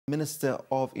Minister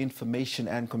of Information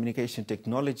and Communication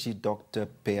Technology, Dr.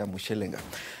 Peya Mushelenga.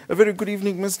 A very good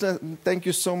evening, Minister. Thank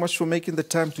you so much for making the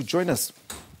time to join us.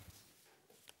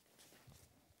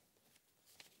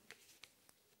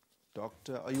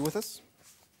 Doctor, are you with us?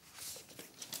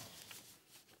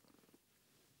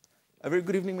 A very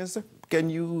good evening, Minister. Can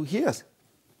you hear us?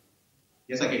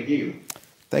 Yes, I can hear you.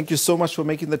 Thank you so much for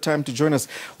making the time to join us.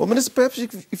 Well, Minister, perhaps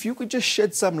if you could just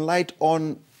shed some light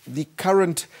on the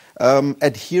current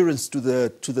adherence to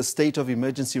the state of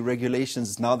emergency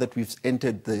regulations now that we've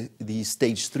entered the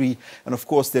stage 3, and of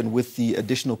course then with the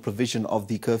additional provision of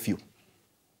the curfew.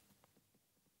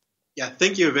 Yeah,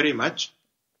 thank you very much.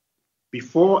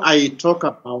 Before I talk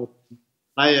about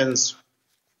compliance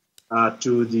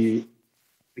to the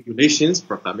regulations,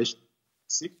 proclamation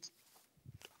 6,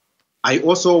 I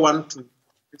also want to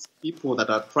address people that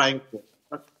are trying to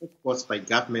force by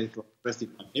government to address the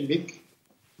pandemic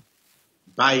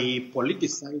by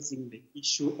politicizing the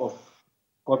issue of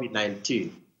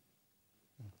COVID-19.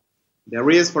 There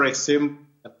is, for example,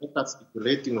 a paper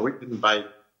circulating written by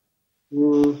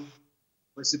 2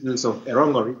 residents of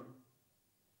Erongo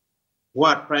who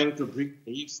are trying to bring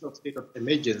the issue of state of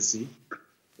emergency,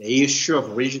 the issue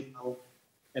of regional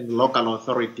and local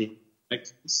authority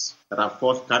elections that are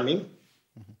forthcoming,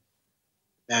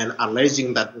 and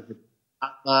alleging that there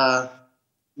are other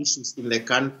issues in the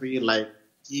country like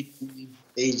TB,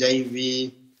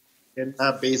 HIV,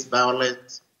 gender-based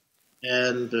violence,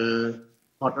 and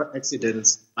motor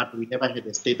accidents, but we never had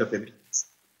a state of emergency.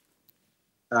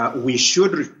 We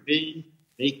should refrain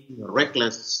making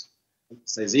reckless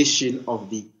politicization of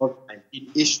the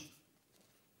COVID-19 issue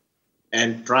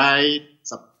and try to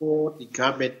support the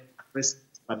government address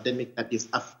this pandemic that is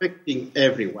affecting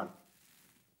everyone.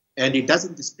 And it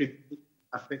doesn't discriminate,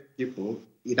 affect people.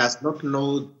 It does not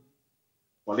know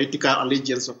political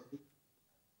allegiance of people,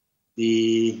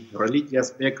 the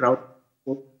religious background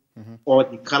or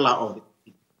the color of the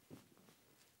people.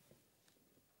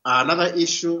 Another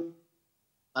issue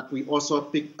that we also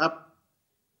picked up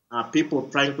are people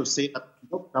trying to say that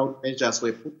lockdown measures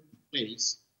were put in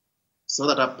place so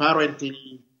that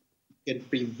apparently it can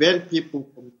prevent people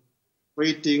from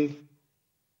creating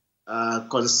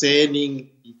concerning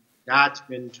the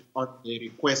judgment on the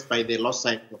request by the law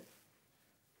cycle.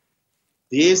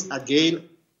 This, again,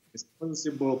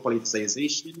 responsible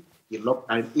politicization, the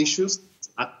lockdown issues,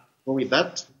 not go with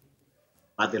that,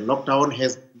 but the lockdown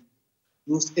has been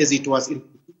used as it was in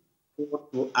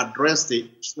to address the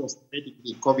issue of spreading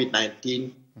the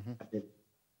COVID-19 pandemic.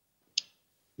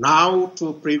 Now,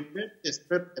 to prevent the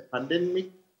spread of the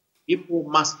pandemic, people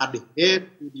must adhere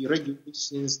to the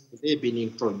regulations that have been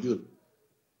introduced.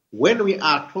 When we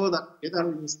are told that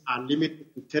gatherings are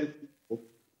limited to 10 people,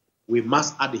 we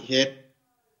must adhere.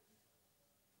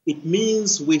 It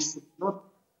means we should not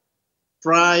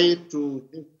try to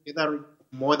have gatherings of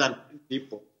more than 10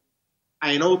 people.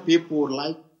 I know people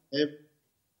like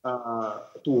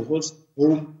to host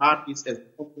home parties as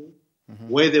well,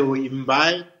 where they will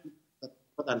invite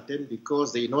more than 10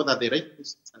 because they know that the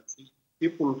regulations are saying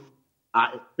people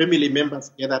are family members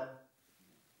together,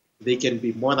 they can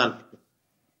be more than 10.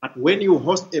 But when you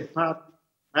host a party,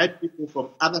 invite people from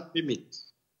other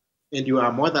families, and you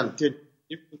are more than 10,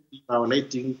 definitely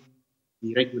violating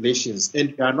the regulations,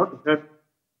 and you are not helping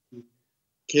to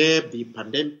curb the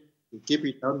pandemic, to keep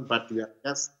it down, but you are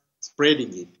just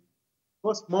spreading it.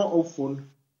 Because more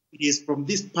often, it is from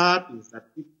these parties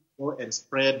that people go and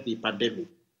spread the pandemic.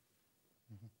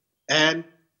 And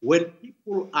when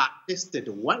people are tested,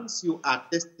 once you are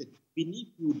tested, even if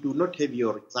you do not have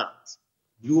your results,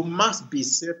 you must be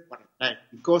self-quarantined,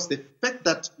 because the fact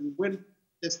that you went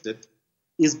tested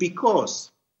is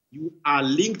because you are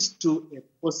linked to a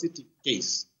positive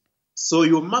case. So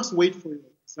you must wait for your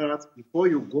results before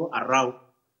you go around,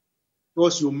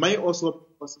 because you may also be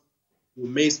positive. You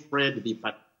may spread the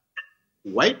pandemic.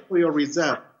 Wait for your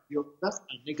result. Your results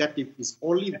are negative. It's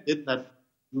only then that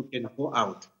you can go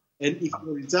out. And if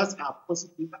your results are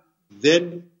positive,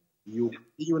 then you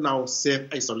now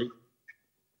self-isolate.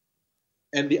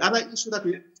 And the other issue that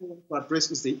we also want to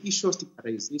address is the issue of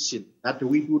stigmatization, that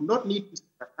we do not need to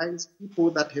stigmatize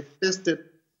people that have tested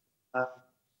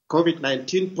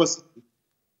COVID-19 positive,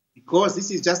 because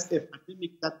this is just a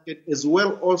pandemic that can as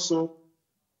well also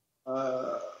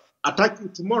attack you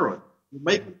tomorrow. You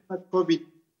might contract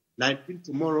COVID-19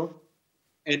 tomorrow,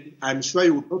 and I'm sure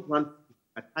you would not want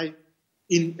to attack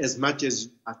in as much as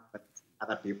you attack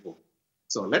other people.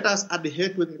 So let us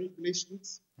adhere to the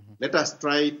regulations. Let us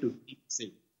try to keep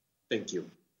safe. Thank you.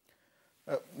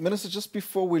 Minister, just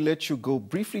before we let you go,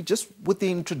 briefly, just with the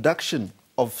introduction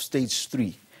of stage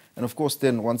 3, and of course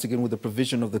then once again with the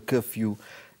provision of the curfew,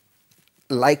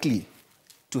 likely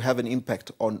to have an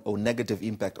impact on or negative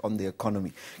impact on the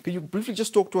economy. Can you briefly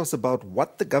just talk to us about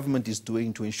what the government is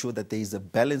doing to ensure that there is a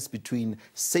balance between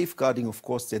safeguarding, of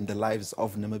course, then the lives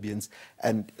of Namibians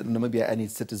and Namibia and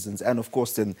its citizens, and of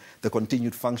course then the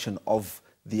continued function of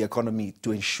the economy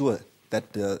to ensure that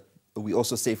we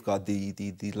also safeguard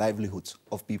the livelihoods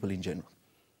of people in general?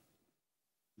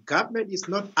 Government is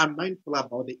not unmindful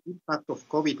about the impact of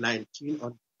COVID-19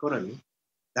 on the economy.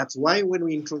 That's why when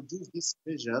we introduce these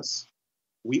measures,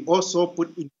 we also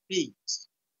put in place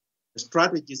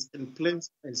strategies and plans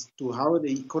as to how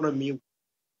the economy will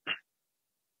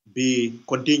be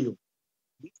continued.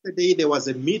 Yesterday, there was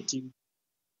a meeting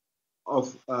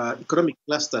of economic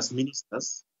clusters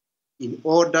ministers in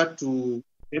order to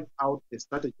map out the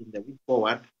strategy in the way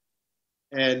forward.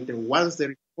 And once the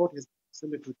report has been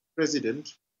submitted to the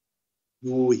president,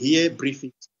 you will hear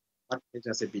briefings what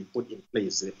measures have been put in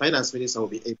place. The finance minister will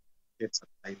be able to get some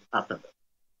time after that.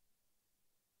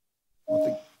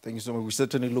 Well, thank you so much. We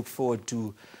certainly look forward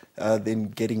to then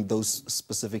getting those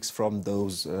specifics from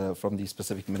the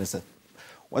specific minister.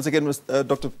 Once again,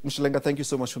 Dr. Mushelenga, thank you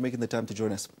so much for making the time to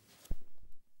join us.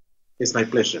 It's my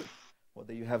pleasure. Well,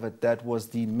 there you have it. That was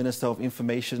the Minister of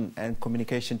Information and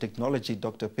Communication Technology,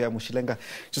 Dr. Peya Mushelenga,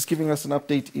 just giving us an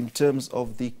update in terms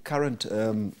of the current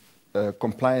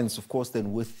compliance, of course,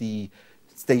 then with the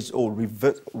stage or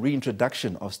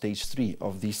reintroduction of stage 3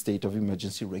 of the state of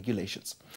emergency regulations.